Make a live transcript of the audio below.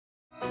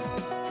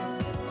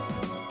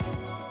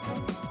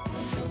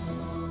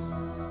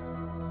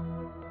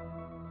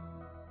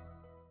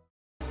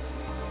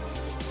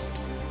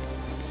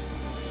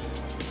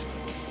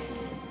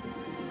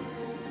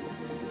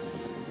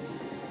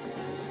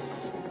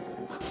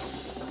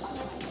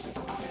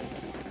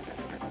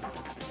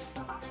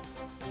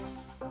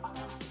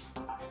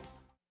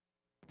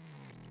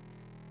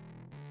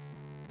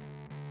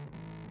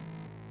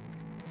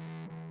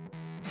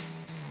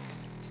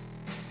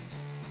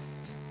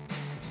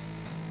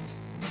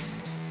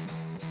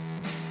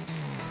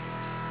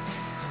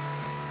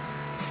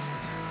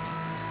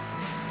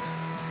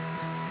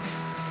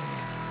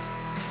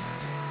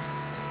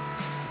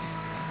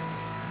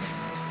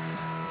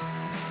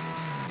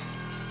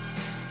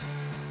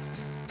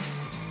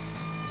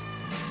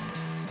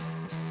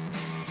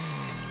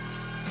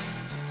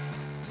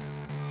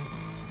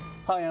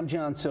Hi, I'm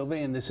John Silva,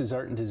 and this is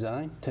Art and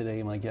Design.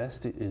 Today, my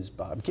guest is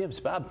Bob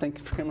Gibbs. Bob,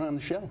 thanks for coming on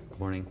the show. Good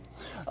morning.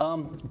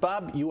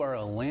 Bob, you are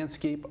a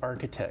landscape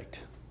architect.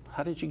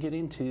 How did you get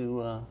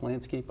into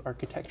landscape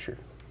architecture?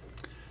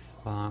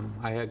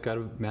 I had got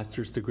a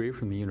master's degree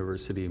from the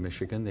University of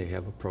Michigan. They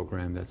have a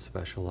program that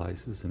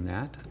specializes in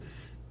that,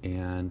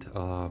 and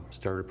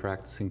started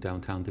practicing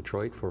downtown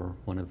Detroit for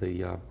one of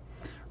the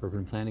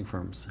urban planning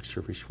firms,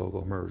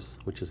 Schifferich-Fogel-Merz,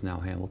 which is now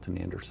Hamilton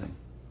Anderson.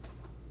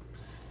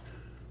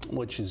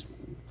 Which is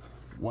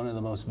one of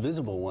the most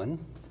visible one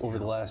over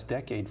the last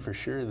decade, for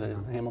sure. That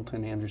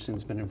Hamilton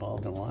Anderson's been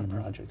involved in a lot of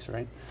projects,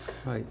 right?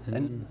 Right.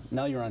 And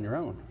now you're on your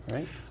own,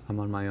 right? I'm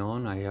on my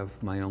own. I have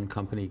my own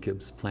company,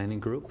 Gibbs Planning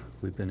Group.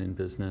 We've been in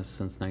business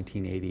since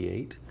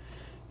 1988,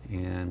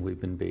 and we've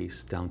been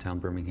based downtown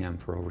Birmingham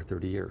for over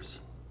 30 years.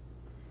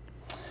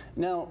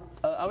 Now,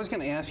 I was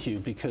going to ask you,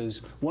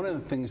 because one of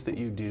the things that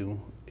you do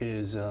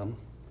is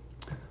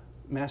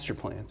master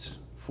plans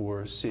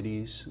for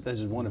cities. This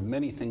is one of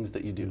many things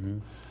that you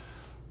do.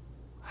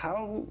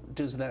 How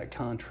does that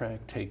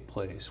contract take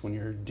place when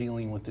you're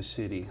dealing with the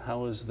city?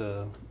 How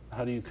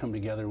do you come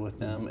together with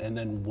them, and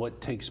then what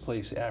takes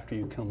place after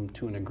you come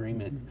to an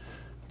agreement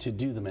to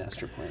do the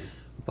master plan?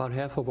 About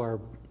half of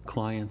our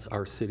clients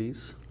are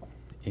cities,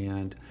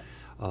 and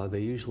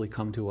they usually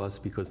come to us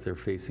because they're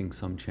facing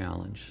some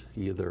challenge.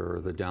 Either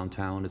the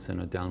downtown is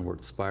in a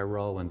downward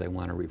spiral and they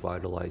want to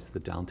revitalize the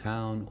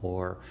downtown,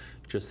 or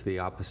just the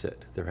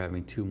opposite. They're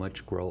having too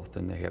much growth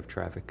and they have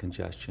traffic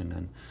congestion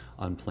and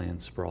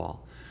unplanned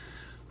sprawl.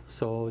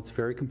 So it's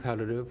very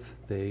competitive.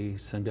 They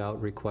send out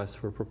requests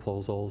for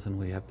proposals, and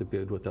we have to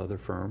bid with other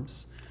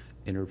firms,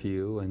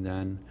 interview, and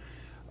then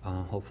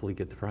hopefully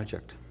get the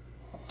project.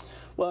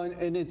 Well,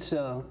 and it's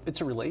a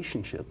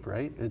relationship,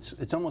 right?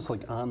 It's almost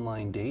like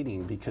online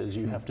dating, because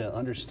you have to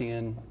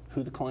understand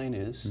who the client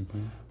is,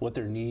 what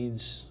their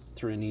needs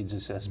through a needs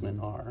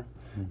assessment are,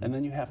 and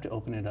then you have to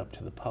open it up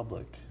to the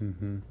public.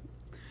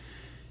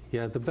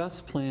 Yeah, the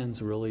best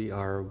plans really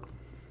are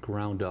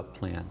ground-up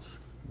plans,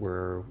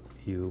 where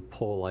you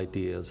pull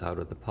ideas out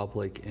of the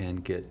public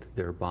and get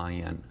their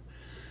buy-in.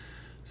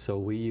 So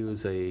we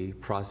use a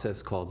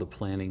process called the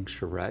planning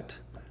charrette,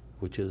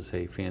 which is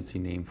a fancy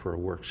name for a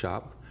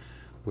workshop,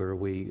 where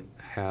we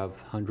have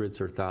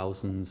hundreds or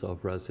thousands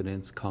of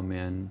residents come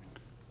in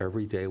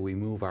every day. We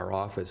move our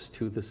office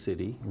to the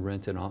city,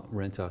 rent a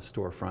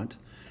storefront,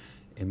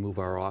 and move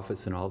our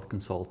office and all the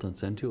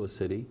consultants into a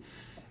city,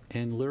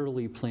 and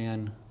literally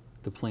plan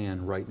the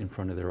plan right in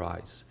front of their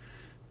eyes.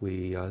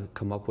 We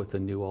come up with a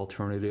new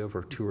alternative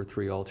or 2 or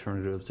 3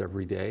 alternatives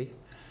every day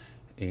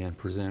and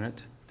present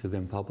it to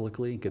them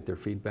publicly, get their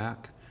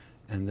feedback.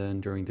 And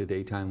then during the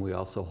daytime, we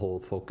also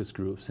hold focus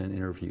groups and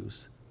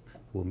interviews.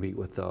 We'll meet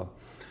with the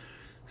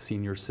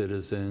senior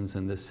citizens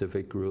and the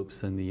civic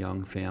groups and the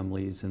young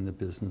families and the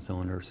business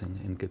owners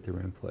and get their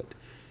input.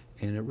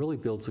 And it really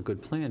builds a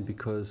good plan,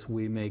 because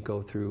we may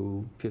go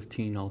through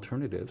 15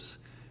 alternatives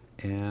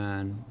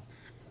and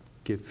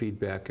give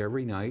feedback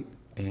every night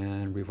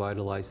and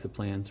revitalize the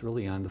plans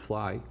really on the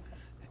fly.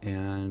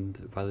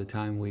 And by the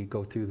time we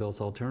go through those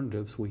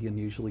alternatives, we can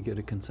usually get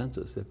a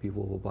consensus that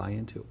people will buy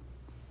into.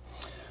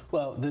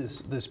 Well,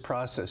 this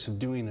process of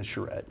doing a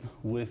charrette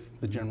with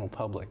the general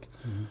public,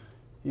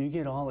 you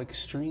get all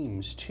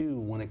extremes too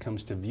when it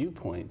comes to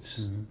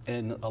viewpoints,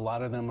 and a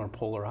lot of them are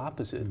polar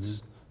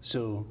opposites.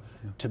 So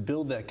to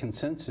build that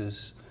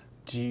consensus,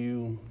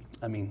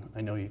 I mean,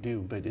 I know you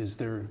do, but is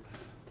there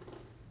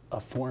a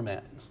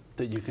format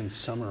that you can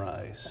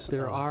summarize?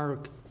 There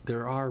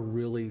are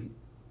really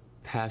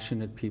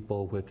passionate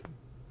people with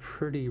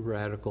pretty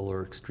radical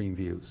or extreme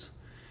views.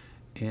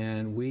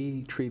 And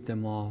we treat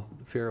them all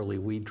fairly.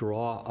 We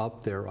draw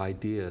up their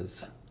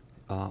ideas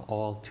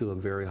all to a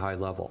very high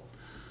level.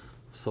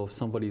 So if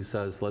somebody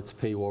says, let's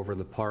pave over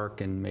the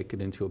park and make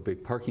it into a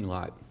big parking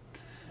lot,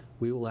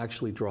 we will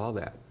actually draw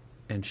that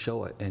and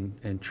show it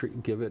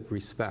and give it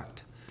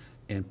respect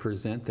and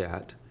present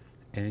that.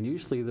 And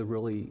usually the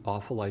really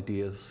awful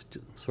ideas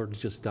sort of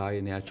just die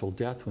a natural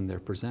death when they're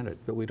presented.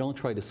 But we don't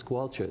try to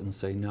squelch it and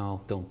say,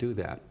 no, don't do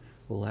that.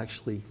 We'll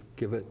actually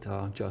give it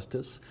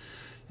justice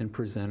and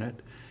present it.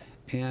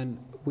 And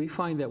we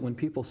find that when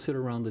people sit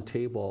around the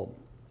table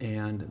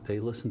and they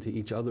listen to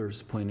each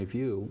other's point of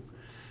view,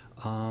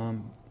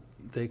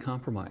 they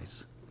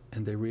compromise.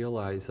 And they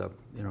realize that,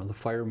 you know, the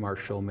fire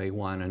marshal may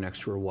want an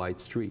extra wide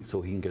street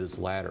so he can get his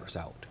ladders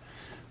out.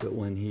 But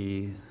when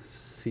he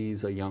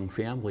sees a young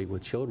family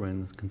with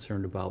children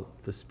concerned about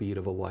the speed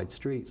of a wide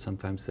street,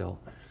 sometimes they'll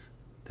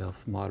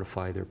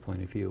modify their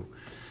point of view.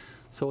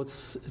 So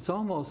it's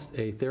almost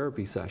a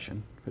therapy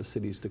session for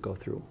cities to go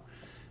through.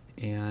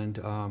 And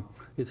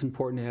it's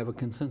important to have a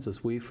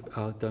consensus. We've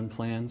done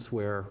plans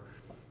where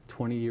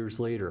 20 years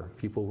later,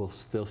 people will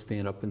still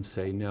stand up and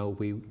say, no,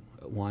 we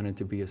wanted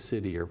to be a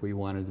city, or we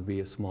wanted to be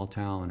a small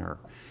town, or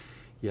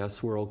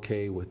yes, we're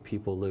okay with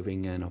people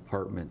living in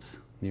apartments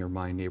near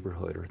my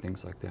neighborhood, or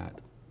things like that.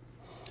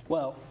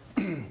 Well,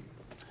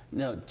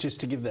 now, just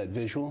to give that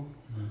visual,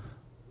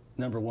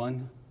 number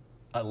one,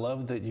 I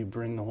love that you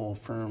bring the whole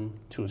firm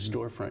to a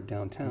storefront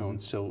downtown,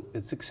 so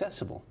it's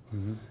accessible,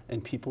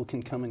 and people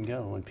can come and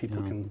go, and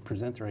people can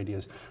present their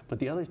ideas. But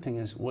the other thing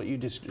is, what you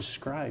just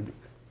described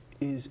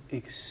is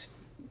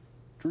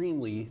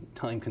extremely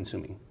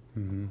time-consuming.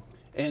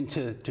 And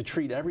to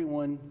treat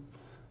everyone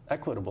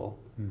equitable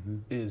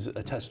is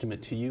a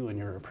testament to you and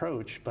your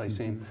approach by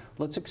saying,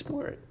 let's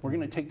explore it. We're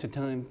going to take the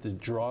time to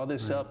draw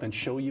this up and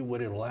show you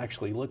what it'll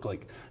actually look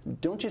like.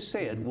 Don't just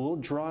say it. We'll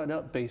draw it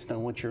up based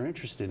on what you're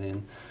interested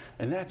in.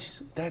 And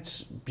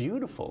that's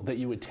beautiful that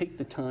you would take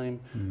the time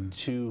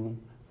to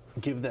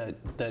give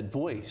that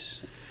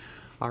voice.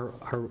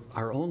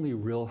 Our only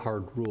real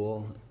hard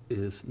rule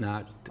is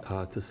not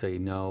to say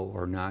no,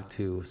 or not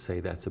to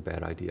say that's a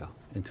bad idea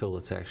until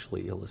it's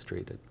actually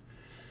illustrated.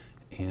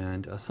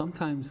 And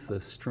sometimes the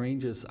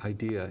strangest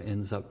idea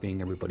ends up being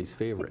everybody's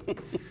favorite.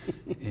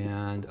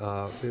 And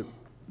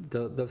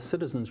the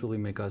citizens really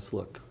make us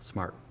look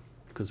smart,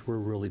 because we're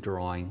really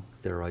drawing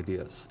their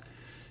ideas.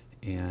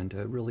 And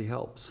it really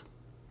helps.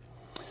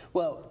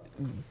 Well,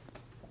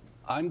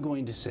 I'm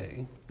going to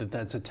say that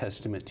that's a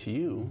testament to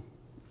you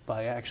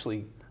by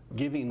actually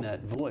giving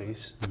that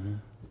voice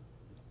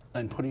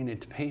and putting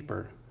it to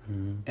paper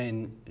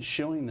and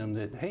showing them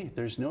that, hey,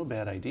 there's no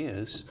bad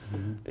ideas.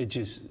 It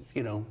just,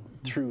 you know,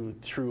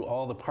 through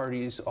all the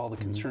parties, all the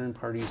concerned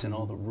parties, and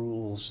all the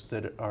rules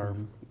that are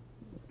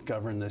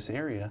govern this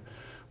area,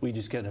 we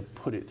just got to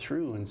put it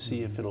through and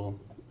see if it'll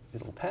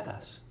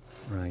pass.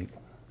 Right.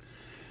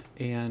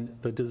 And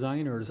the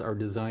designers are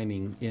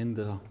designing in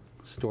the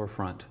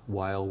storefront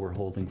while we're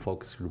holding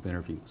focus group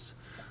interviews.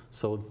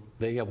 So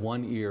they have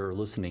one ear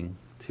listening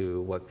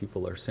to what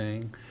people are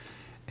saying,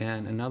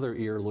 and another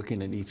ear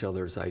looking at each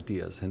other's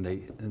ideas, and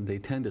they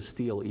tend to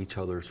steal each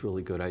other's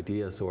really good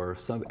ideas. Or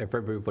if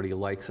everybody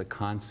likes a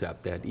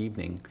concept that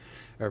evening,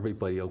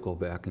 everybody will go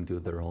back and do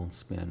their own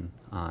spin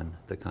on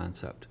the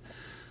concept.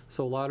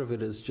 So a lot of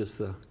it is just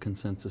the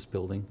consensus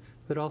building,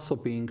 but also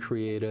being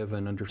creative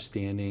and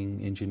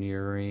understanding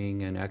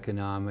engineering and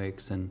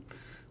economics, and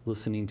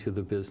listening to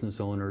the business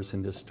owners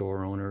and the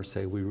store owners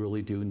say, we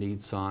really do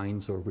need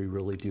signs, or we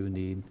really do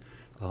need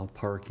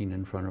parking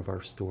in front of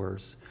our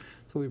stores.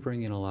 So we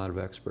bring in a lot of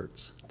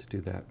experts to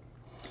do that.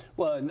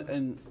 Well,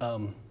 and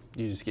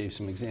you just gave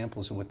some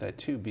examples of what that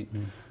too.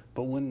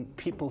 But when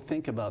people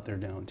think about their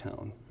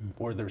downtown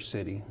or their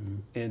city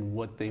and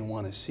what they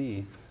want to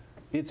see,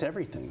 it's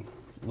everything.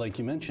 Like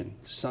you mentioned,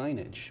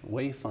 signage,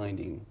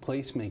 wayfinding,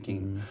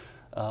 placemaking,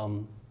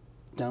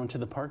 down to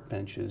the park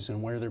benches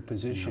and where they're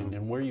positioned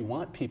and where you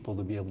want people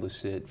to be able to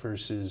sit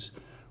versus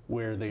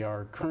where they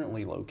are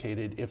currently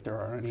located, if there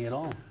are any at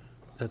all.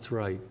 That's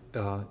right.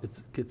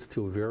 It gets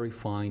to a very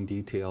fine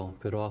detail,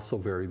 but also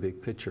very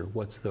big picture.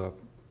 What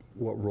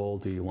role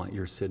do you want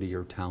your city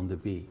or town to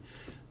be?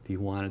 Do you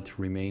want it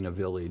to remain a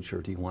village,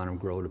 or do you want to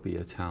grow to be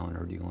a town,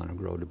 or do you want to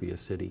grow to be a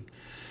city?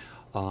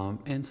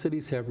 And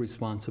cities have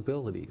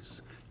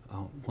responsibilities.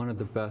 One of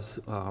the best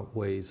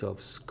ways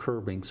of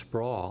curbing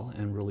sprawl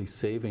and really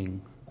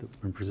saving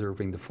and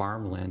preserving the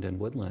farmland and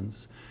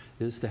woodlands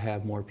is to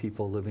have more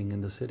people living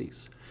in the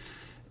cities.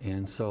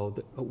 And so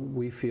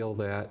we feel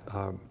that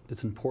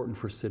it's important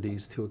for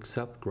cities to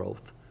accept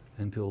growth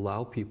and to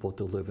allow people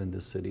to live in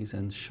the cities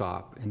and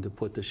shop, and to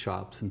put the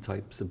shops and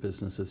types of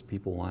businesses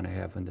people want to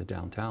have in the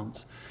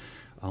downtowns.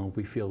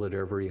 We feel that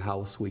every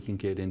house we can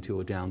get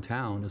into a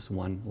downtown is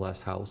one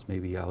less house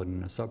maybe out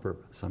in a suburb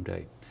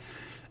someday.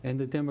 And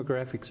the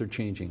demographics are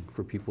changing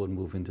for people who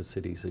move into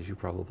cities, as you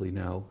probably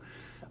know.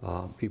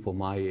 People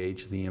my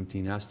age, the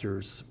empty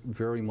nesters,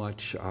 very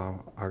much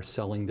are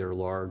selling their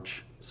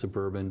large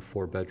suburban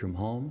 4-bedroom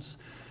homes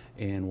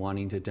and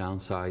wanting to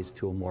downsize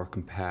to a more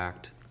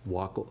compact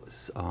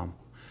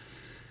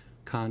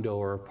condo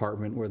or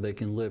apartment where they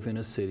can live in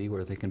a city,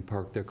 where they can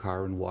park their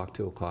car and walk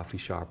to a coffee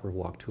shop or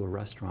walk to a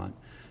restaurant.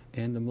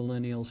 And the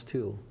millennials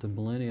too. The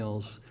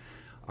millennials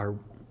are,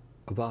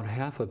 about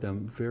half of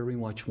them very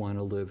much want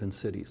to live in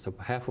cities. So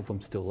half of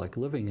them still like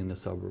living in the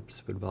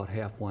suburbs, but about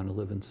half want to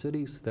live in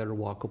cities that are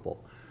walkable.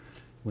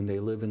 When they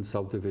live in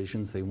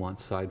subdivisions, they want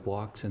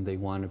sidewalks, and they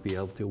want to be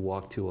able to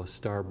walk to a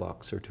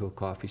Starbucks or to a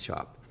coffee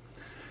shop.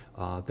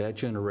 That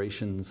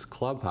generation's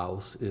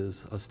clubhouse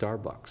is a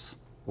Starbucks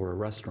or a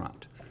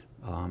restaurant.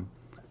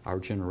 Our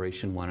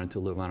generation wanted to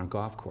live on a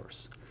golf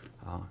course,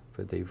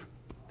 but they're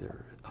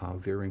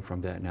veering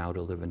from that now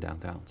to live in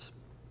downtowns.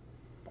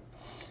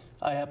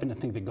 I happen to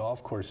think the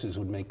golf courses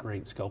would make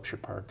great sculpture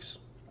parks.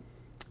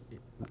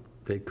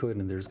 They could,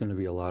 and there's going to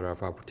be a lot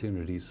of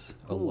opportunities.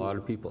 A lot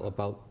of people,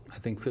 about, I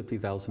think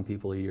 50,000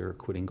 people a year are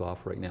quitting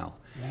golf right now.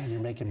 Man, you're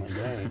making my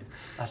day.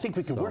 I think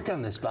we could work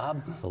on this,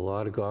 Bob. A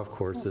lot of golf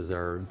courses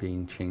are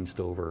being changed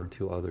over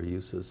to other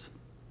uses.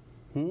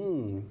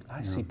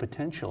 I see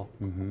potential.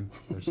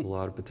 There's a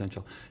lot of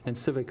potential. And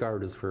civic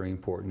art is very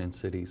important in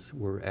cities.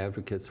 We're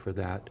advocates for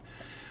that,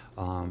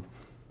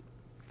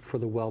 for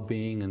the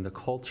well-being and the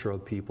culture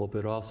of people,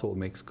 but also it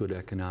makes good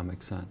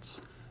economic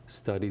sense.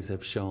 Studies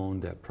have shown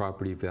that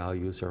property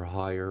values are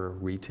higher,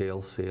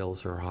 retail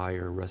sales are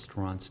higher,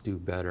 restaurants do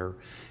better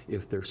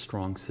if there's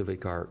strong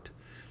civic art.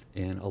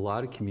 And a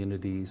lot of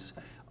communities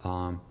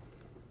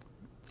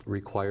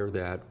require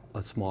that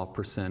a small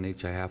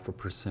percentage,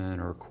 0.5%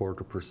 or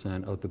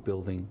 1/4% of the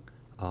building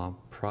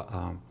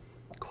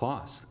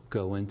costs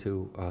go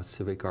into a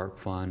civic art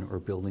fund or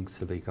building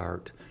civic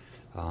art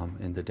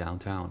in the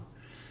downtown.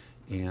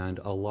 And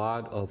a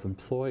lot of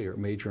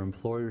major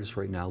employers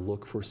right now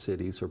look for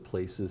cities or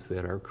places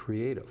that are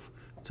creative,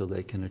 so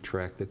they can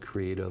attract the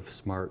creative,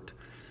 smart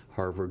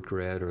Harvard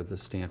grad or the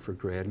Stanford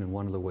grad. And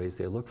one of the ways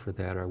they look for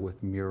that are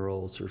with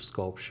murals or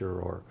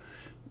sculpture or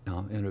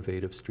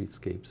innovative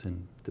streetscapes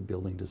in the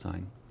building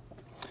design.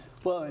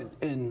 Well,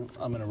 and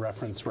I'm going to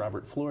reference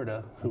Robert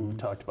Florida, who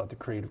talked about the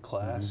creative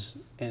class,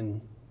 and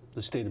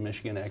the state of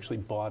Michigan actually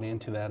bought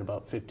into that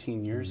about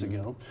 15 years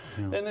ago.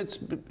 Yeah. And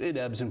it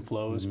ebbs and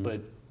flows,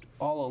 but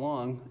all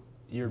along,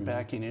 you're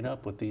backing it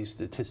up with these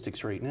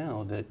statistics right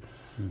now that,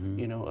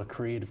 you know, a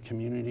creative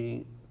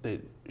community that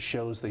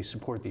shows they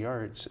support the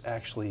arts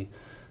actually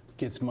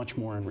gets much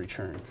more in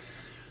return.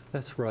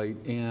 That's right,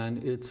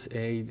 and it's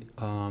a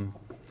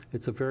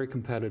very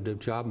competitive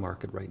job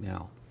market right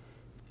now.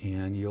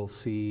 And you'll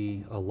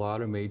see a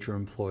lot of major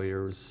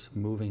employers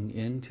moving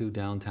into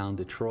downtown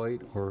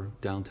Detroit or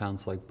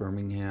downtowns like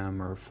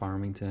Birmingham or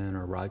Farmington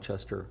or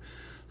Rochester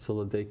so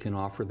that they can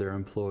offer their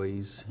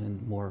employees a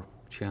more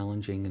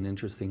challenging and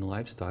interesting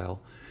lifestyle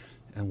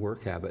and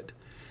work habit.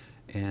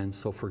 And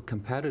so for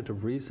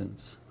competitive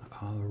reasons,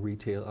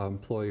 retail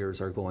employers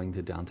are going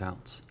to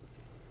downtowns.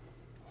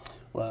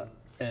 Well,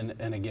 and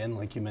again,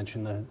 like you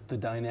mentioned, the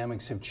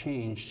dynamics have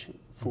changed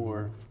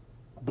for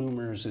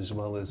boomers as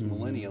well as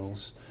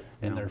millennials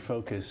and their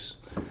focus.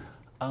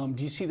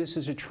 Do you see this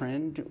as a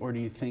trend, or do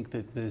you think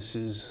that this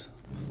is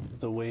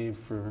the wave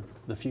for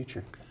the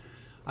future?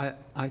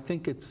 I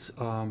think it's.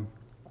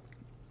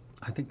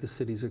 I think the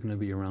cities are going to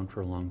be around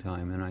for a long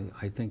time, and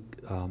I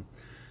think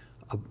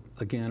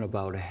again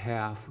about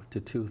 1/2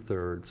 to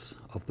 2/3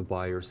 of the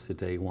buyers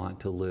today want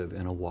to live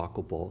in a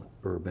walkable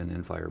urban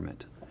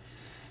environment.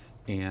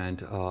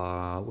 And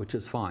which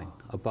is fine.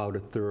 About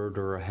 1/3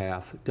 or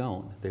 1/2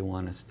 don't. They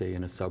want to stay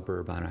in a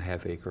suburb on a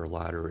 1/2-acre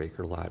lot or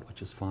acre lot,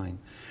 which is fine.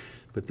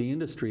 But the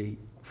industry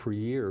for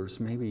years,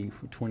 maybe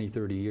for 20,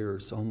 30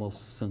 years,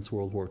 almost since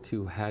World War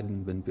II,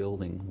 hadn't been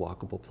building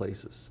walkable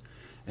places.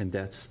 And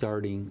that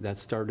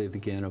started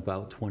again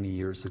about 20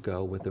 years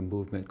ago with a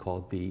movement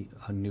called the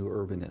New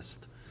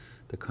Urbanist.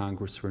 The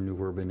Congress for New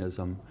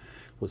Urbanism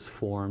was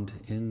formed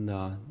in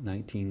the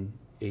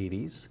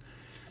 1980s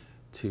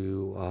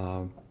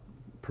to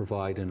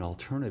provide an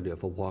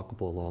alternative, a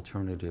walkable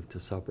alternative to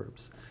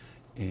suburbs.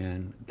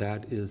 And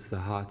that is the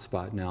hot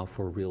spot now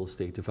for real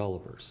estate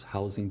developers.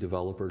 Housing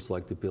developers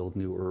like to build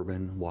new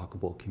urban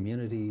walkable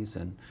communities,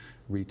 and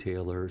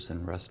retailers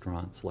and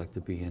restaurants like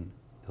to be in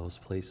those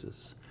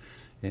places.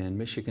 And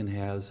Michigan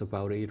has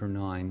about 8 or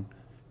 9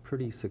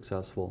 pretty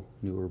successful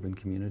new urban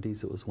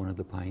communities. It was one of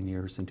the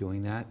pioneers in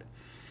doing that.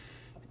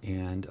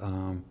 And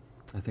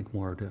I think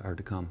more are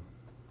to come.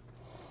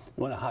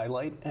 You want to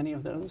highlight any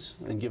of those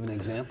and give an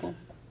example?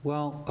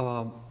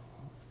 Well,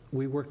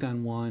 we worked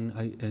on one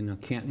in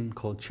Canton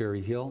called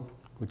Cherry Hill,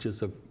 which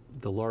is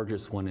the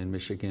largest one in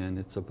Michigan.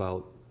 It's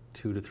about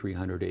 200 to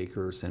 300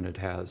 acres, and it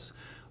has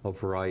a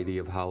variety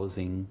of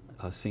housing,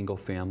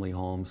 single-family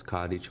homes,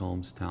 cottage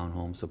homes,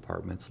 townhomes,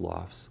 apartments,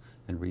 lofts,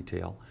 and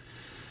retail.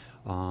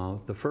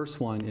 The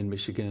first one in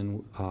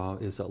Michigan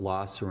is at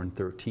Losser and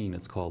 13.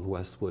 It's called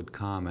Westwood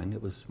Common.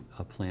 It was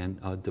a plan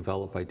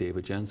developed by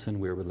David Jensen.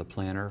 We were the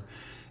planner.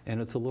 And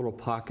it's a little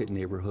pocket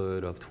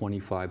neighborhood of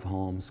 25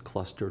 homes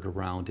clustered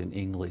around an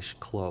English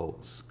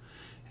close.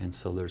 And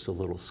so there's a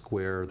little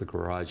square. The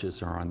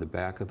garages are on the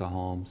back of the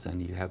homes,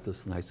 and you have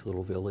this nice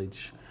little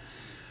village.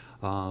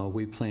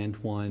 We planned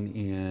one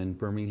in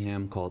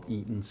Birmingham called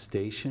Eaton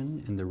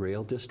Station in the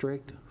rail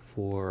district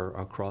for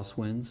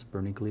Crosswinds,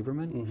 Bernie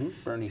Gleaverman.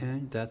 Bernie.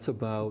 And that's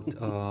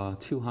about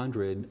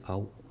 200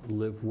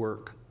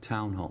 live-work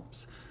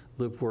townhomes.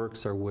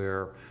 Live-works are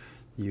where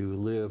you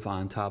live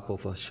on top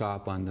of a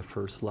shop on the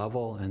first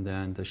level, and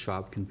then the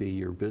shop can be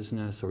your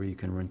business, or you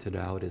can rent it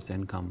out as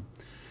income.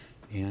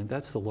 And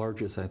that's the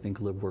largest, I think,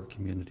 live-work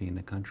community in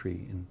the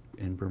country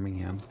in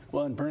Birmingham.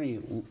 Well, and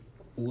Bernie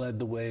led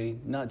the way,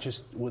 not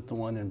just with the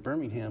one in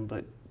Birmingham,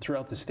 but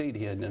throughout the state.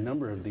 He had a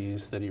number of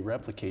these that he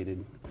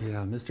replicated.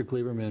 Yeah, Mr.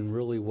 Gleaverman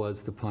really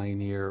was the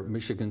pioneer,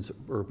 Michigan's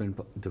urban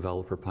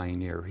developer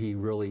pioneer. He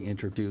really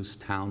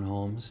introduced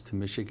townhomes to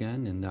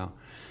Michigan in the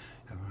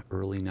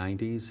early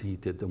 90s. He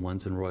did the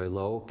ones in Royal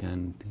Oak,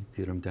 and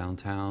he did them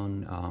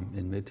downtown,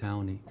 in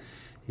Midtown.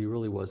 He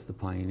really was the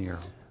pioneer.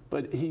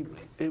 But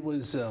it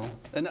was,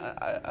 and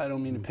I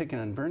don't mean to pick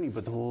on Bernie,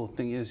 but the whole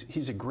thing is,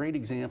 he's a great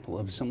example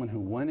of someone who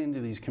went into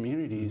these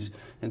communities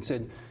and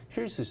said,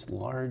 here's this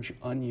large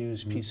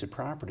unused piece of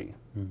property.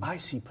 I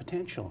see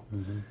potential.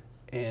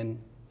 And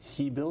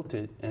he built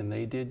it, and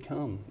they did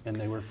come, and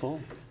they were full.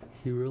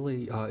 He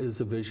really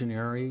is a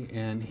visionary,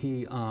 and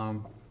he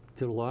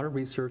did a lot of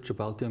research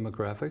about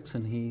demographics,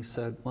 and he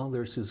said, well,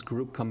 there's this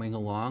group coming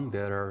along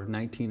that are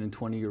 19 and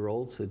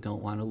 20-year-olds that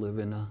don't want to live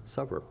in a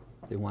suburb.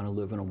 They want to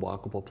live in a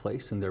walkable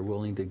place, and they're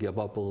willing to give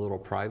up a little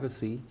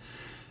privacy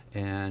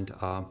and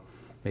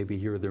maybe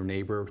hear their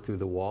neighbor through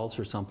the walls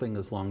or something,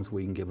 as long as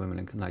we can give them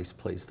a nice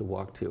place to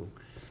walk to.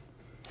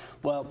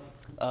 Well,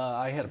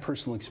 I had a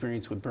personal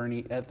experience with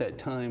Bernie. At that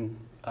time,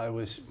 I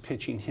was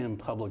pitching him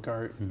public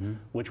art,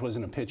 which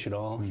wasn't a pitch at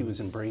all. He was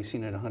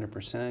embracing it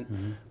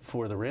 100%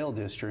 for the rail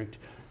district.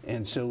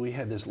 And so we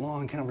had this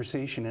long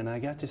conversation, and I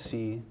got to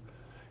see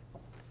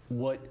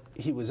what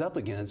he was up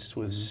against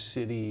with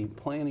city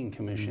planning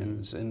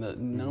commissions and the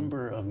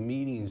number of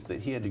meetings that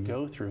he had to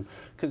go through,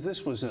 because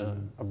this was a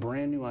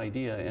brand new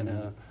idea in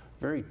a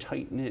very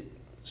tight-knit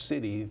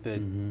city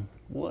that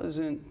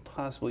wasn't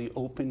possibly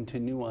open to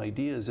new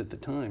ideas at the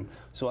time.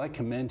 So I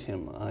commend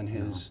him on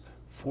his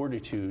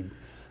fortitude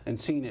and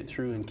seeing it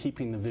through and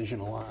keeping the vision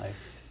alive.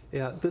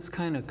 Yeah, this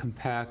kind of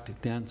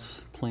compact,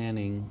 dense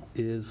planning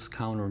is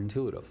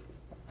counterintuitive.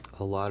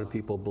 A lot of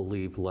people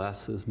believe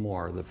less is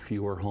more. The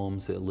fewer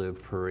homes that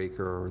live per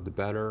acre, the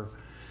better.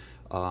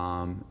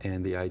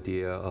 And the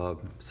idea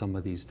of some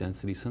of these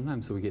densities,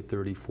 sometimes we get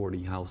 30,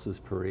 40 houses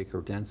per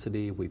acre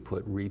density. We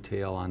put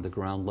retail on the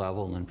ground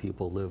level and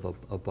people live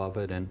above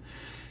it. And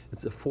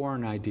it's a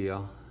foreign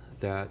idea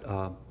that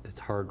it's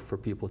hard for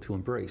people to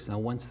embrace. Now,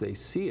 once they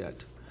see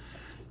it,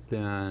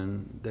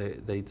 then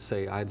they'd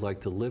say, I'd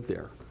like to live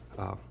there.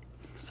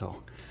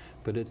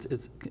 But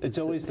it's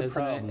always the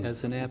problem.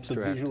 As an abstract. It's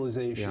the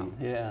visualization,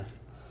 yeah.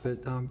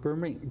 But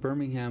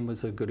Birmingham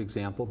was a good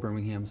example.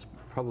 Birmingham's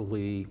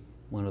probably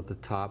one of the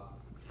top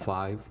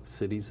 5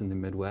 cities in the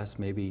Midwest,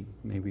 maybe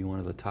one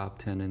of the top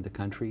 10 in the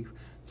country.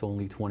 It's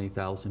only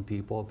 20,000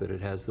 people, but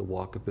it has the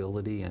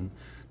walkability and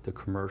the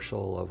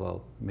commercial of a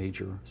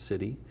major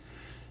city.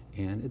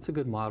 And it's a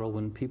good model.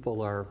 When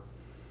people are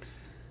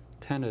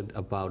tented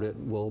about it,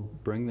 we'll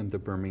bring them to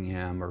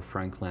Birmingham or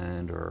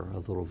Franklin or a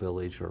little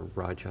village or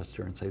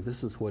Rochester and say,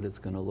 this is what it's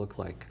going to look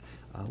like.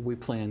 We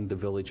planned the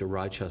village of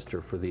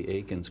Rochester for the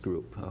Aikens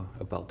Group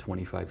about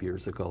 25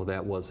 years ago.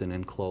 That was an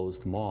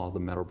enclosed mall, the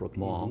Meadowbrook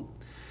Mall.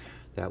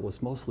 That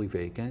was mostly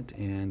vacant,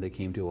 and they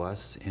came to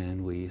us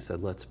and we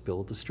said, let's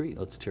build a street.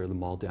 Let's tear the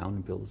mall down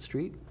and build a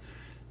street,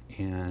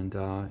 and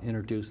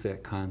introduce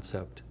that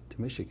concept to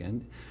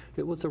Michigan.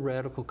 It was a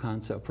radical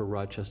concept for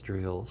Rochester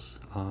Hills,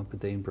 but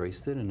they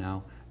embraced it, and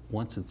now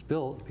once it's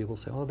built, people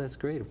say, oh, that's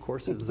great, of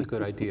course it was a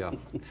good idea.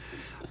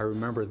 I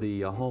remember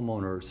the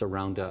homeowners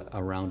around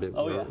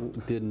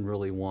it didn't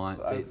really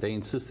want, they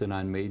insisted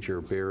on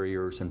major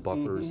barriers and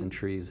buffers and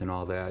trees and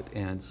all that,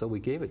 and so we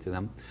gave it to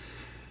them.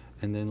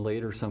 And then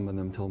later some of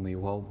them told me,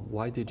 well,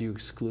 why did you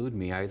exclude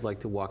me? I'd like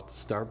to walk to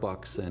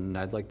Starbucks and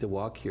I'd like to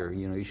walk here.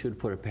 You know, you should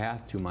put a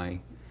path to my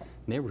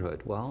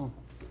neighborhood. Well,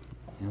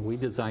 and we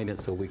designed it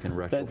so we can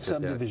retrofit that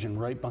subdivision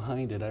right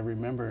behind it. I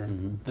remember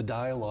the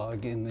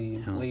dialogue in the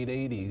late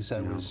 80s.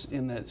 I was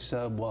in that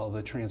sub while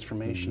the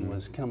transformation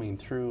was coming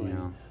through.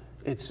 And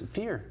it's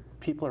fear.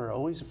 People are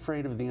always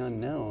afraid of the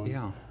unknown.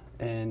 Yeah.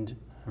 And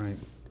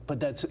but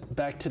that's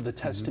back to the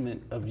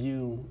testament of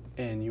you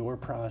and your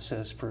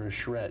process for a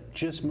charrette.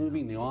 Just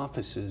moving the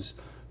offices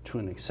to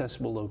an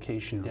accessible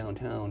location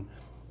downtown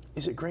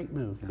is a great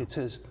move. It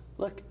says,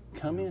 look,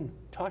 come in,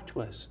 talk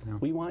to us.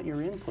 We want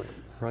your input.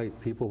 Right,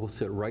 people will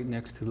sit right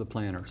next to the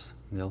planners.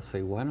 And they'll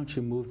say, why don't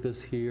you move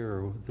this here,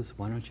 or this,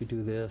 why don't you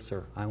do this,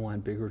 or I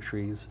want bigger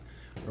trees,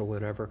 or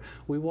whatever.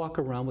 We walk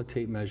around with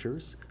tape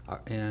measures,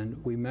 and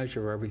we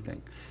measure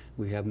everything.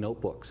 We have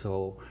notebooks,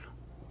 so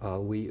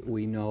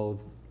we know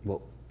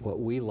what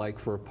we like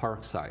for a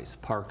park size.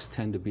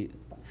 The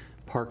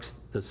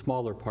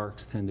smaller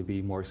parks tend to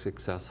be more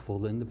successful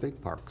than the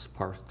big parks.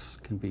 Parks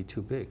can be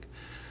too big.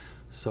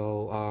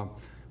 So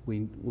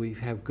we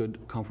have good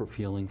comfort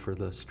feeling for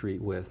the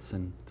street widths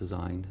and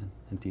design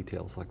and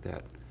details like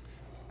that.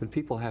 But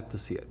people have to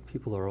see it.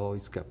 People are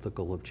always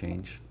skeptical of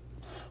change.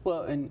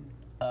 Well, and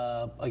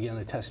again,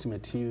 a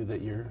testament to you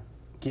that you're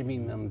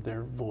giving them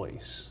their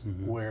voice,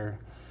 where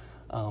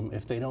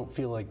if they don't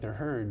feel like they're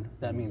heard,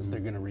 that means they're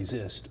going to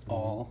resist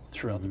all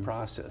throughout the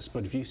process.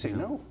 But if you say,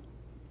 no,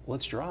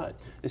 let's draw it,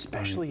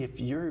 especially if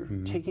you're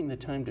taking the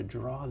time to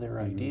draw their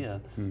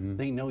idea,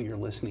 they know you're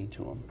listening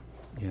to them.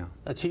 Yeah.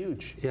 That's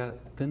huge. Yeah,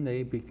 then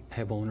they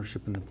have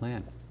ownership in the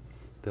plan.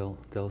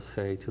 They'll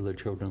say to their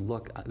children,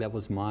 look, that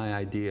was my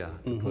idea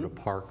to put a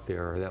park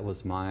there, or that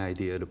was my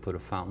idea to put a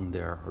fountain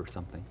there, or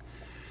something.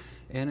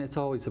 And it's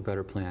always a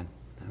better plan.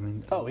 I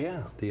mean,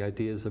 the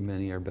ideas of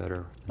many are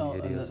better than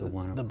the ideas of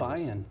one. The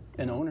buy-in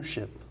and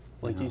ownership,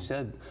 like you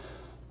said,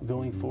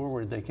 going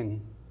forward,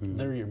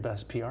 they're your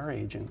best PR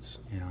agents.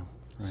 Yeah. Right.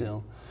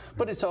 So,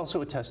 but it's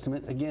also a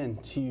testament, again,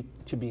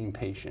 to being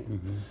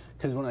patient.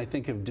 Because when I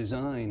think of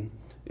design,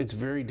 it's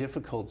very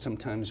difficult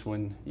sometimes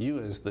when you,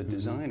 as the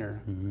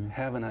designer,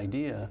 have an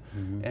idea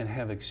and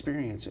have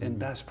experience and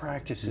best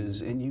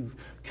practices, and you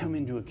come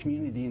into a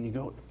community and you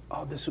go,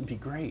 oh, this would be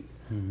great.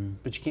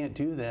 But you can't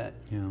do that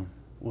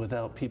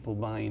without people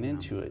buying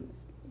into it.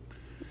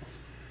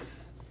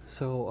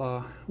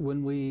 So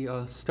when we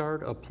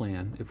start a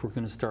plan, if we're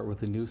going to start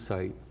with a new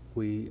site,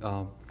 we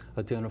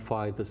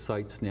identify the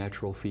site's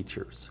natural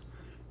features.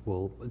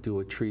 We'll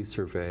do a tree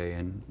survey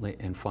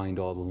and find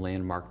all the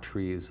landmark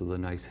trees or the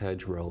nice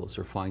hedgerows,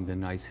 or find the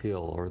nice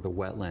hill or the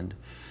wetland.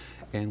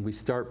 And we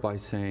start by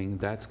saying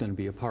that's going to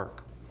be a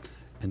park.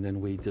 And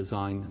then we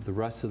design the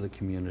rest of the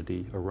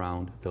community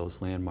around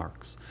those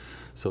landmarks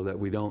so that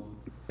we don't,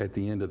 at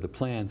the end of the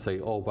plan, say,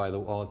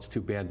 oh, it's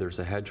too bad there's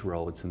a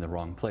hedgerow, it's in the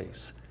wrong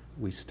place.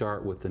 We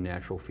start with the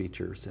natural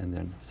features and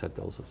then set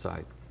those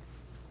aside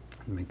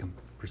and make them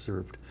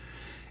preserved.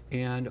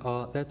 And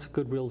that's a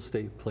good real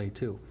estate play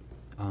too.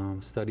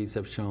 Studies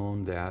have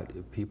shown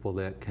that people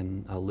that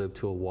can live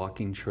to a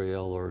walking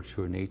trail or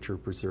to a nature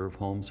preserve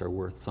homes are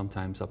worth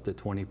sometimes up to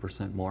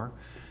 20% more.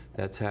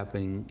 That's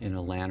happening in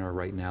Atlanta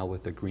right now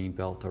with the green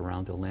belt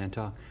around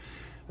Atlanta.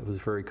 It was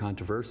very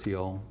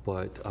controversial,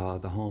 but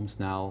the homes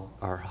now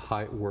are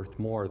worth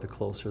more the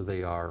closer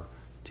they are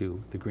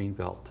to the green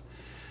belt.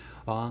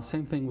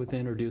 Same thing with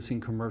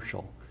introducing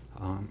commercial.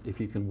 If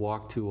you can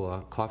walk to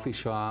a coffee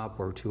shop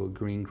or to a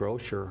green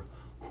grocer,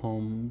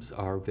 homes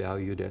are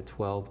valued at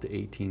 12 to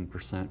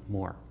 18%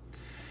 more.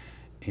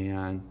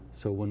 And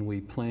so when we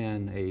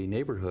plan a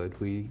neighborhood,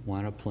 we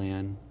want to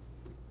plan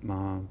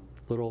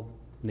little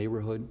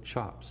neighborhood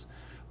shops.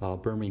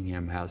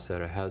 Birmingham has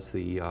that. It has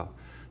the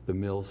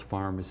Mills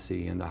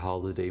Pharmacy, and the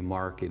Holiday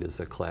Market is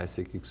a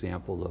classic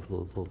example of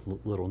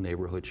little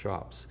neighborhood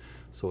shops.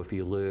 So if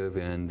you live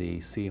in the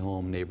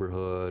Seaholm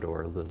neighborhood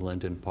or the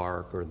Linden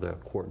Park or the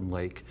Quarton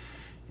Lake,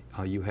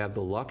 you have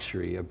the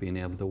luxury of being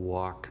able to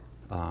walk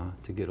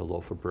to get a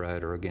loaf of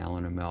bread or a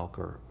gallon of milk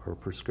or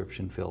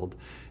prescription filled.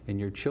 And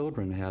your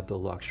children have the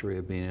luxury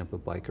of being able to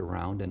bike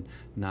around and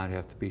not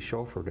have to be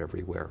chauffeured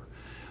everywhere.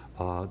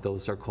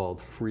 Those are called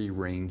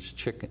free-range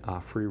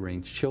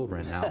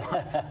children now.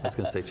 I was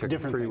going to say chicken,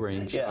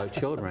 free-range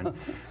children,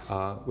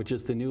 which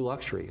is the new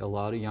luxury. A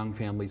lot of young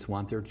families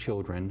want their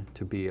children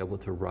to be able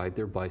to ride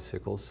their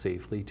bicycles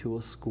safely to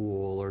a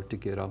school or to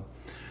get a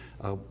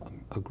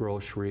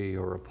grocery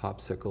or a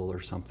popsicle or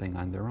something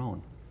on their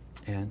own.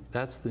 And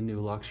that's the new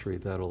luxury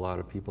that a lot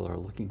of people are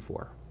looking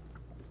for.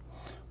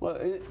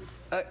 Well,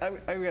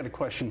 I've got a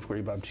question for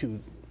you, Bob, too.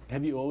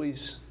 Have you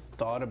always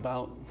thought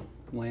about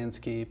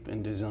landscape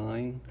and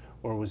design,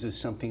 or was this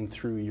something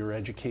through your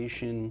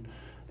education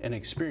and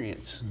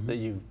experience that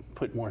you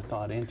put more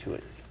thought into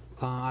it?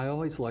 I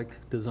always liked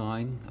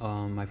design.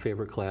 My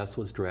favorite class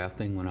was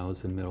drafting when I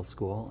was in middle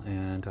school,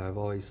 and I've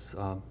always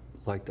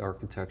liked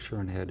architecture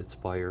and had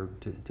aspired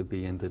to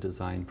be in the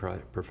design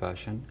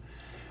profession.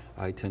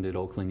 I attended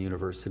Oakland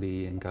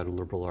University and got a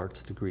liberal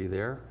arts degree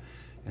there,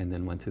 and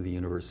then went to the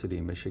University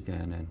of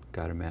Michigan and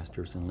got a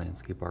master's in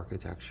landscape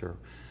architecture.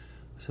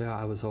 So yeah,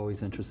 I was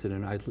always interested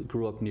in it. I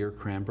grew up near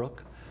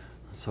Cranbrook,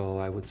 so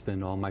I would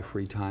spend all my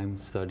free time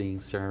studying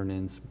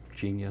Saarinen's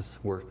genius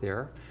work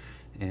there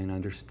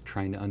and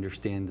trying to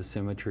understand the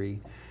symmetry.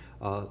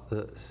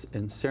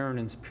 In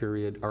Saarinen's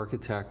period,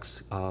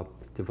 architects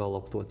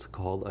developed what's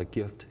called a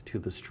gift to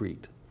the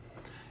street.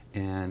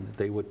 And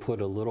they would put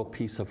a little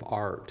piece of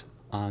art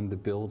on the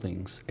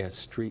buildings at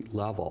street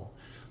level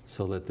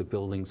so that the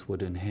buildings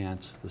would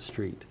enhance the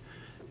street.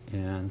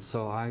 And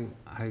so I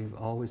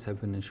always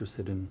have been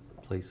interested in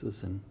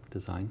places and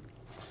design.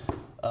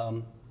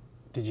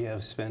 Did you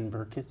have Sven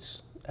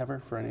Burkitz ever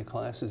for any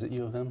classes at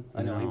U of M?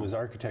 I know he was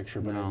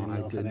architecture, but I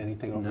didn't know if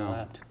anything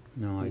overlapped.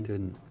 No, I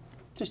didn't.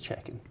 Just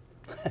checking.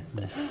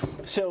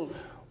 So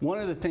one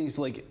of the things,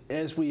 like,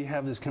 as we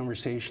have this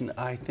conversation,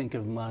 I think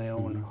of my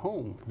own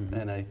home,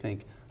 and I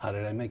think, how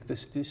did I make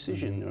this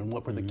decision, and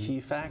what were the key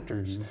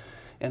factors?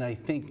 And I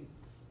think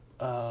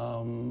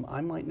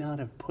I might not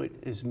have put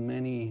as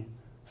many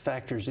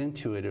factors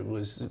into it.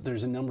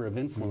 There's a number of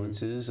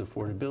influences,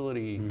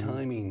 affordability,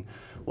 timing,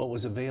 what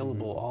was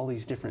available, all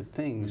these different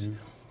things.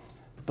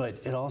 But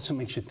it also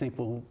makes you think,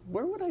 well,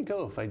 where would I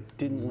go if I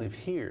didn't live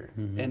here?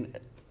 And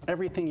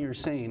everything you're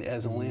saying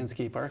as a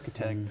landscape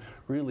architect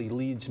really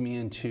leads me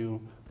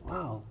into,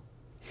 wow,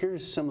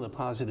 here's some of the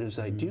positives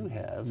I do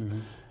have,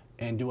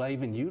 and do I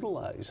even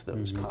utilize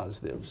those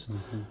positives?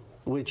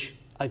 Which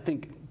I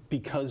think,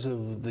 because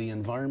of the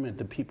environment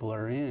that people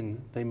are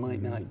in, they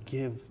might not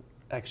give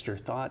extra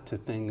thought to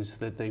things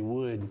that they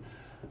would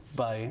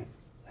by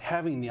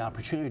having the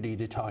opportunity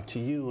to talk to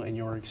you and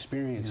your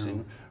experience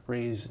and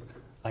raise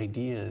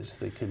ideas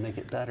that could make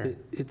it better.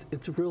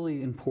 It's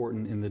really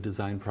important in the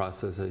design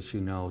process, as you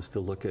know, is to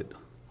look at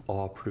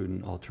all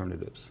prudent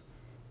alternatives.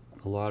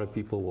 A lot of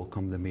people will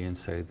come to me and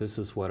say, this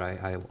is what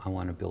I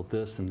want to build,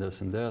 this and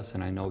this and this,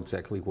 and I know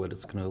exactly what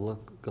it's going to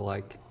look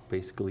like.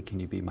 Basically, can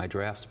you be my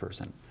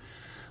draftsperson?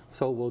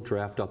 So we'll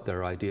draft up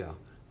their idea,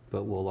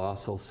 but we'll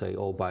also say,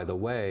 oh, by the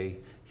way,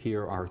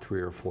 here are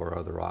 3 or 4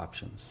 other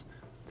options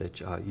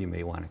that you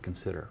may want to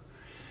consider.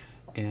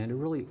 And it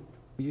really,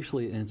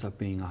 usually it ends up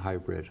being a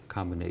hybrid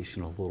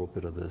combination, a little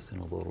bit of this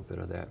and a little bit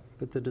of that.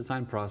 But the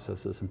design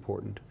process is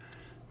important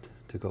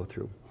to go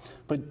through.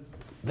 But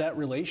that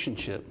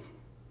relationship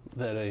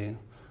that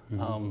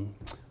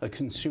a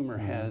consumer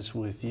has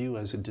with you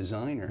as a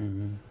designer,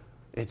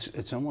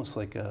 it's almost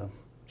like a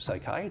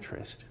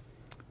psychiatrist.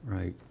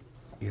 Right.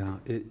 Yeah,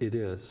 it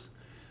is.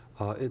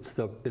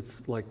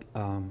 It's like,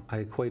 I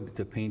equate it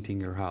to painting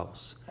your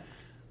house.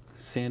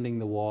 Sanding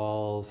the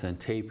walls and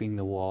taping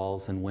the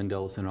walls and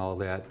windows and all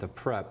that, the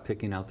prep,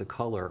 picking out the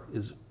color,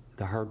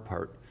 the hard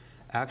part.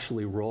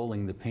 Actually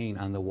rolling the paint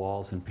on the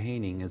walls and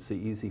painting is the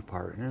easy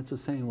part. And it's the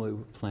same way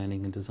with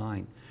planning and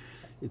design.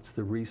 It's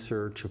the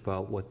research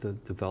about what the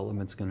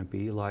development's going to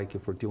be like,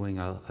 if we're doing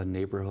a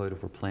neighborhood,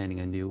 if we're planning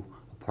a new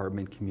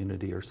apartment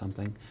community or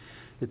something.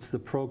 It's the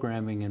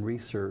programming and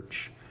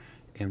research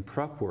and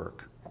prep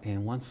work.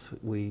 And once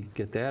we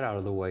get that out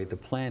of the way, the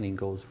planning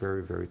goes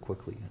very, very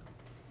quickly.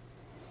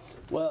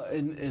 Well,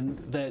 and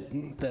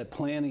that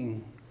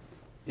planning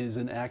is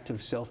an act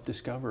of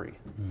self-discovery.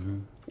 Mm-hmm.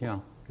 Yeah,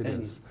 it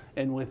is.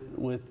 And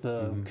with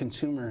the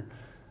consumer,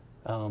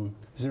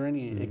 is there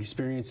any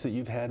experience that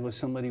you've had with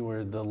somebody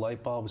where the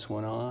light bulbs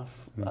went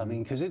off? I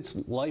mean, because it's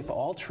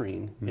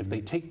life-altering. If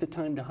they take the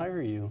time to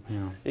hire you,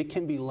 it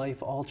can be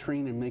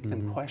life-altering and make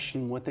them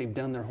question what they've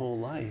done their whole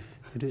life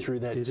through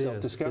that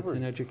self-discovery. It's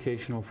an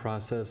educational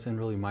process, and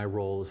really my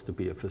role is to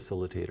be a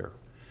facilitator.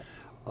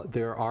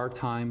 There are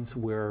times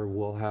where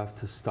we'll have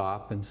to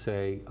stop and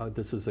say,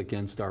 this is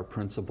against our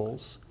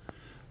principles.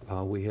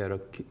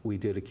 We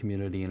did a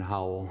community in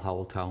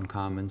Howell Town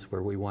Commons,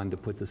 where we wanted to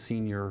put the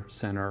senior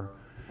center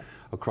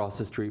across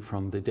the street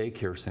from the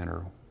daycare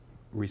center.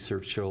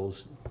 Research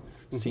shows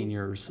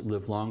seniors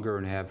live longer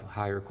and have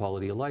higher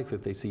quality of life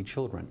if they see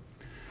children.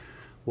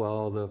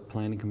 Well, the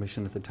Planning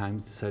Commission at the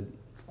time said,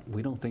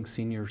 we don't think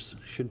seniors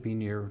should be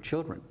near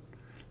children.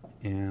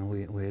 And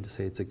we had to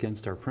say it's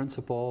against our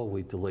principle.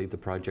 We delayed the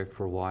project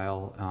for a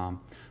while.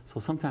 So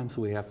sometimes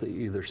we have to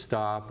either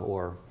stop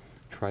or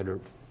try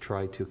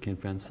to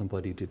convince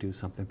somebody to do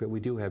something. But we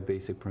do have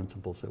basic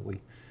principles that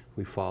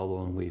we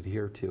follow and we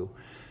adhere to.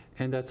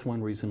 And that's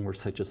one reason we're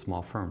such a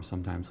small firm.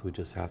 Sometimes we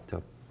just have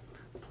to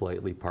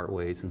politely part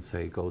ways and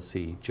say, go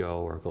see Joe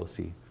or go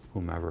see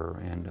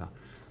whomever, and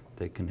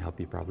they can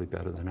help you probably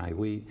better than I.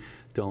 We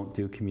don't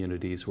do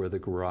communities where the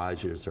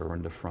garages are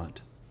in the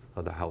front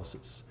of the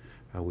houses.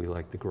 We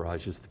like the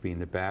garages to be in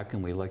the back,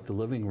 and we like the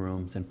living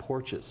rooms and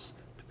porches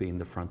to be in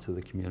the fronts of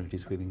the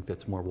communities. We think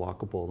that's more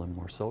walkable and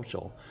more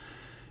social.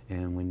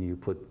 And when you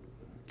put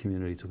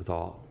communities with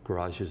all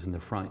garages in the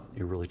front,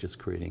 you're really just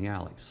creating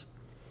alleys.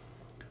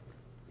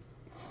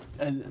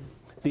 And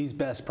these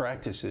best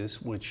practices,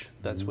 which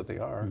that's what they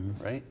are,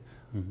 right?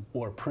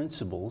 Or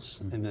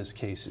principles in this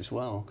case as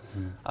well.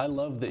 I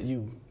love that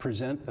you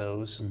present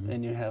those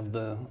and you have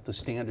the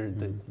standard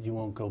that you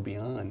won't go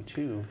beyond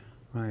too.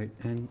 Right,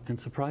 and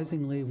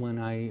surprisingly, when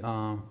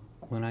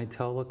I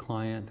tell a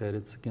client that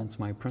it's against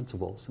my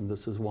principles, and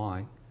this is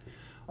why,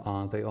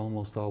 they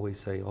almost always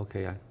say,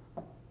 okay,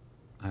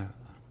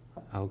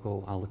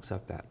 I'll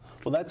accept that.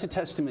 Well, that's a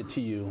testament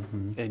to you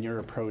and your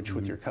approach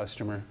with your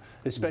customer,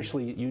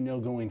 especially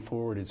going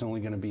forward it's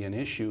only going to be an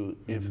issue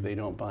if they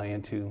don't buy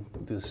into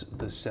this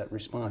set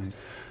response. Right.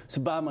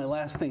 So Bob, my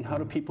last thing, how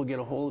do people get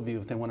a hold of you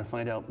if they want to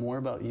find out more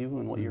about you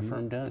and what your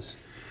firm does?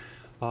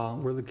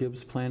 We're the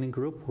Gibbs Planning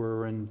Group.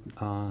 We're in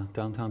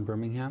downtown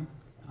Birmingham.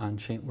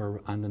 We're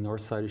on the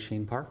north side of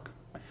Shane Park.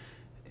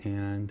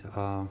 And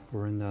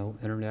we're in the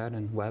internet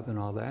and web and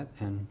all that.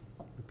 And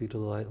we'd be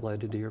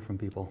delighted to hear from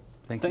people.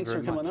 Thanks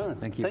for coming on.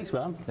 Thank you. Thanks,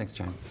 Bob. Thanks,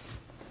 John.